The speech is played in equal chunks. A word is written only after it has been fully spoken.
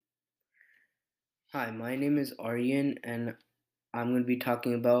Hi, my name is Aryan, and I'm going to be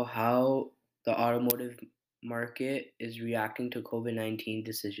talking about how the automotive market is reacting to COVID-19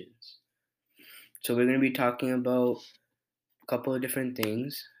 decisions. So, we're going to be talking about a couple of different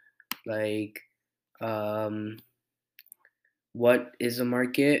things like um, what is the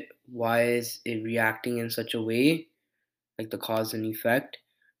market, why is it reacting in such a way, like the cause and effect,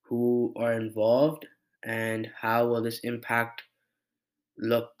 who are involved, and how will this impact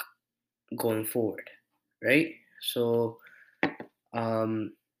look going forward, right? So,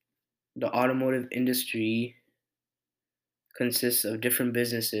 um, the automotive industry consists of different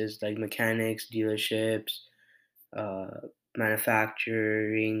businesses like mechanics, dealerships, uh,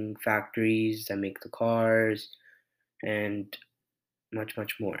 manufacturing factories that make the cars, and much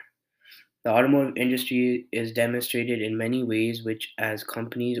more. The automotive industry is demonstrated in many ways, which as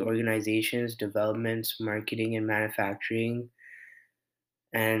companies, organizations, developments, marketing, and manufacturing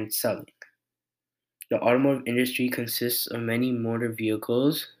and selling. The automotive industry consists of many motor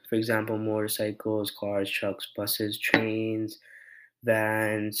vehicles, for example, motorcycles, cars, trucks, buses, trains,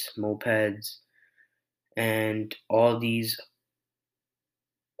 vans, mopeds, and all these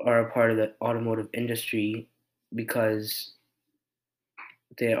are a part of the automotive industry because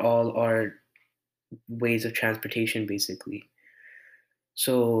they all are ways of transportation basically.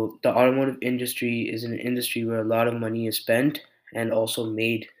 So the automotive industry is an industry where a lot of money is spent and also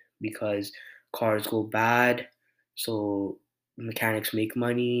made because cars go bad, so mechanics make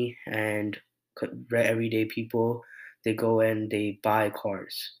money and everyday people they go and they buy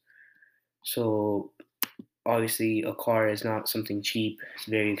cars. So obviously a car is not something cheap, it's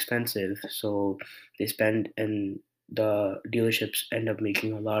very expensive, so they spend and the dealerships end up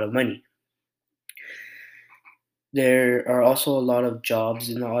making a lot of money. There are also a lot of jobs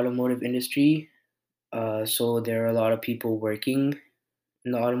in the automotive industry, so there are a lot of people working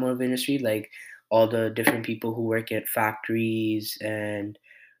in the automotive industry, like all the different people who work at factories and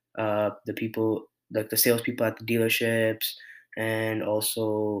the people like the salespeople at the dealerships and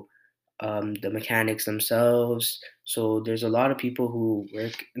also the mechanics themselves. So there's a lot of people who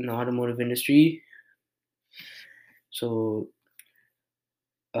work in the automotive industry. So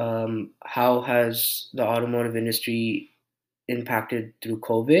how has the automotive industry impacted through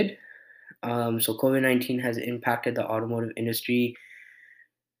COVID? So COVID-19 has impacted the automotive industry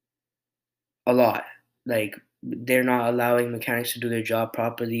a lot. Like they're not allowing mechanics to do their job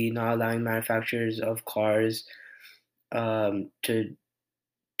properly, not allowing manufacturers of cars to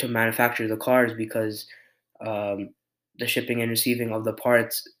manufacture the cars because um, the shipping and receiving of the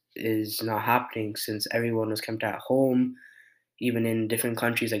parts is not happening since everyone was kept at home, even in different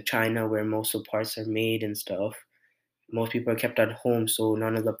countries like China where most of the parts are made and stuff. Most people are kept at home, so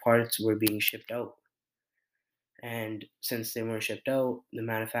none of the parts were being shipped out. And since they weren't shipped out, the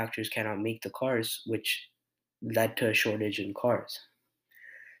manufacturers cannot make the cars, which led to a shortage in cars.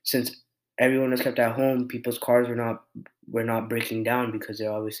 Since everyone was kept at home, people's cars were not breaking down because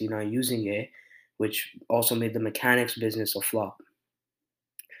they're obviously not using it, which also made the mechanics business a flop.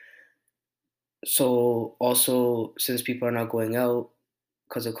 So also since people are not going out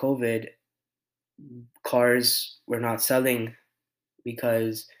because of COVID, cars were not selling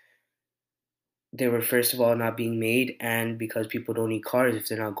because they were first of all not being made and because people don't need cars if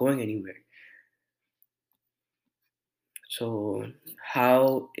they're not going anywhere. So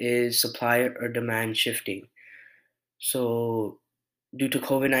how is supply or demand shifting? So due to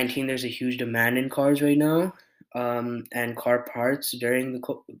COVID-19, there's a huge demand in cars right now, and car parts during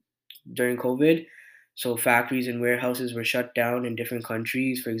COVID. So factories and warehouses were shut down in different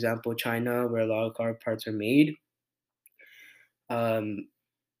countries. For example, China, where a lot of car parts are made. Um,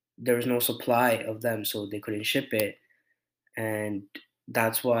 there was no supply of them, so they couldn't ship it, and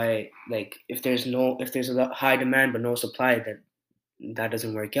that's why, like, if there's high demand but no supply, that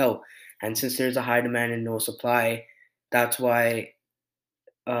doesn't work out. And since there's a high demand and no supply, that's why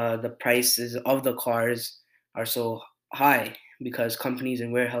the prices of the cars are so high because companies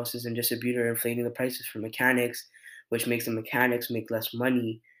and warehouses and distributors are inflating the prices for mechanics, which makes the mechanics make less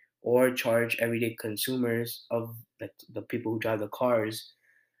money or charge everyday consumers of like the people who drive the cars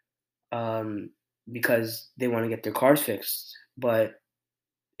um, because they want to get their cars fixed. But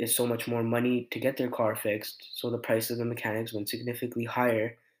it's so much more money to get their car fixed, so the price of the mechanics went significantly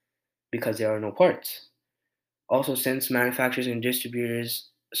higher because there are no parts. Also, since manufacturers and distributors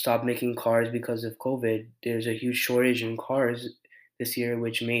stopped making cars because of COVID, there's a huge shortage in cars this year,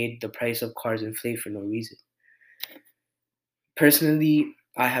 which made the price of cars inflate for no reason. Personally,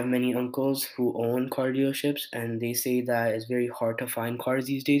 I have many uncles who own car dealerships, and they say that it's very hard to find cars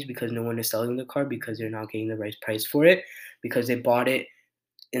these days because no one is selling the car because they're not getting the right price for it because they bought it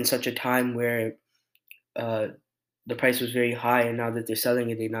in such a time where uh, the price was very high, and now that they're selling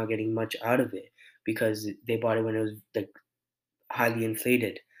it, they're not getting much out of it because they bought it when it was like highly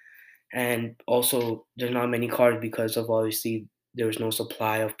inflated. And also, there's not many cars because of obviously there was no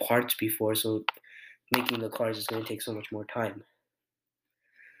supply of parts before, so making the cars is going to take so much more time.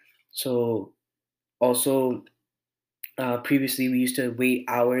 So also, previously we used to wait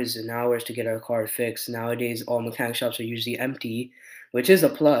hours and hours to get our car fixed. Nowadays, all mechanic shops are usually empty, which is a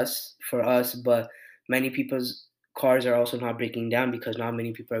plus for us, but many people's cars are also not breaking down because not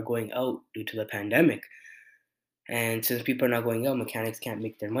many people are going out due to the pandemic. And since people are not going out, mechanics can't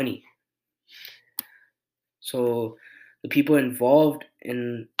make their money. So the people involved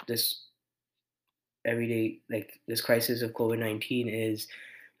in this everyday, like this crisis of COVID-19 is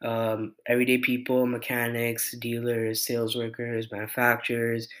everyday people, mechanics, dealers, sales workers,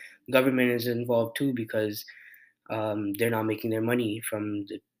 manufacturers. Government is involved too because they're not making their money from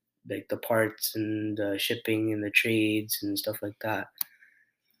the parts and the shipping and the trades and stuff like that.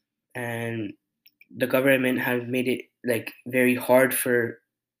 And the government has made it like very hard for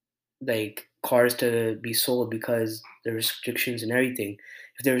like cars to be sold because the restrictions and everything.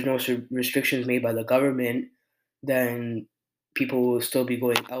 If there was no restrictions made by the government, then people will still be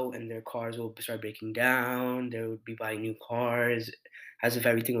going out and their cars will start breaking down. They would be buying new cars as if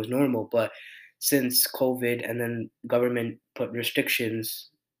everything was normal. But since COVID and then government put restrictions,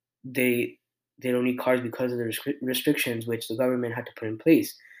 they they don't need cars because of the restrictions which the government had to put in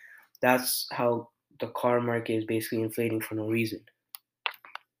place. That's how the car market is basically inflating for no reason.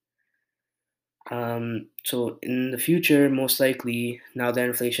 So in the future, most likely, now that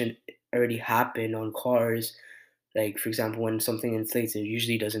inflation already happened on cars, like for example, when something inflates, it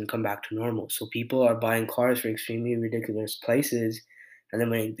usually doesn't come back to normal. So people are buying cars for extremely ridiculous prices, and then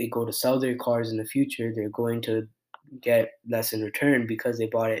when they go to sell their cars in the future, they're going to get less in return because they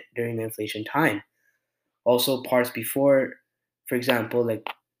bought it during the inflation time. Also, parts before, for example, like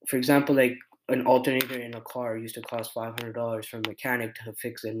an alternator in a car used to cost $500 from a mechanic to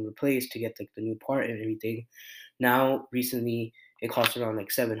fix and replace to get like the new part and everything. Now, recently, it costs around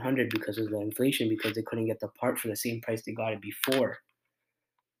like 700 because of the inflation because they couldn't get the part for the same price they got it before.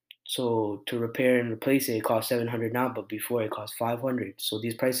 So to repair and replace it, it costs 700 now, but before it cost 500. So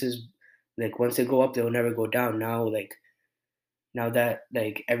these prices, like once they go up, they'll never go down. Now that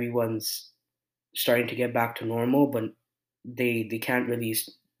like everyone's starting to get back to normal, but they can't really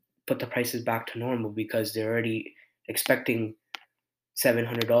put the prices back to normal because they're already expecting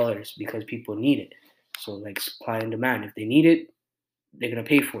 $700 because people need it. So like supply and demand. If they need it, they're gonna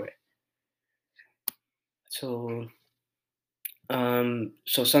pay for it. So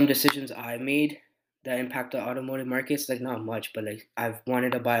so some decisions I made that impact the automotive markets, like not much, but like I've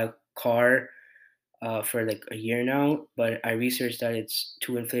wanted to buy a car for like a year now, but I researched that it's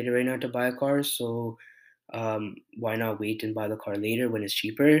too inflated right now to buy a car. So why not wait and buy the car later when it's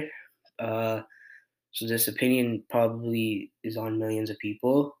cheaper? Uh, so this opinion probably is on millions of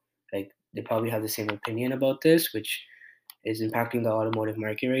people. Like they probably have the same opinion about this, which is impacting the automotive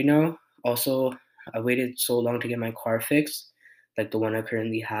market right now. Also, I waited so long to get my car fixed, like the one I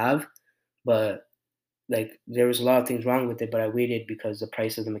currently have, but like there was a lot of things wrong with it, but I waited because the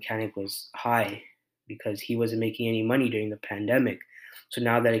price of the mechanic was high because he wasn't making any money during the pandemic. So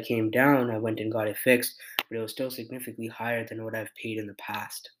now that it came down, I went and got it fixed, but it was still significantly higher than what I've paid in the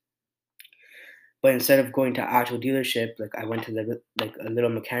past. But instead of going to actual dealership, like I went to like a little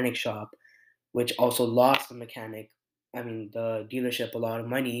mechanic shop, which also lost the dealership a lot of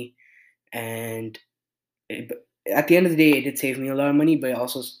money, and at the end of the day, it did save me a lot of money, but it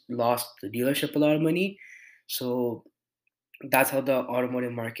also lost the dealership a lot of money. So that's how the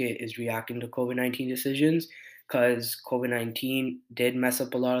automotive market is reacting to COVID-19 decisions because COVID-19 did mess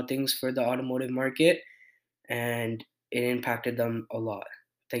up a lot of things for the automotive market and it impacted them a lot.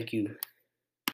 Thank you.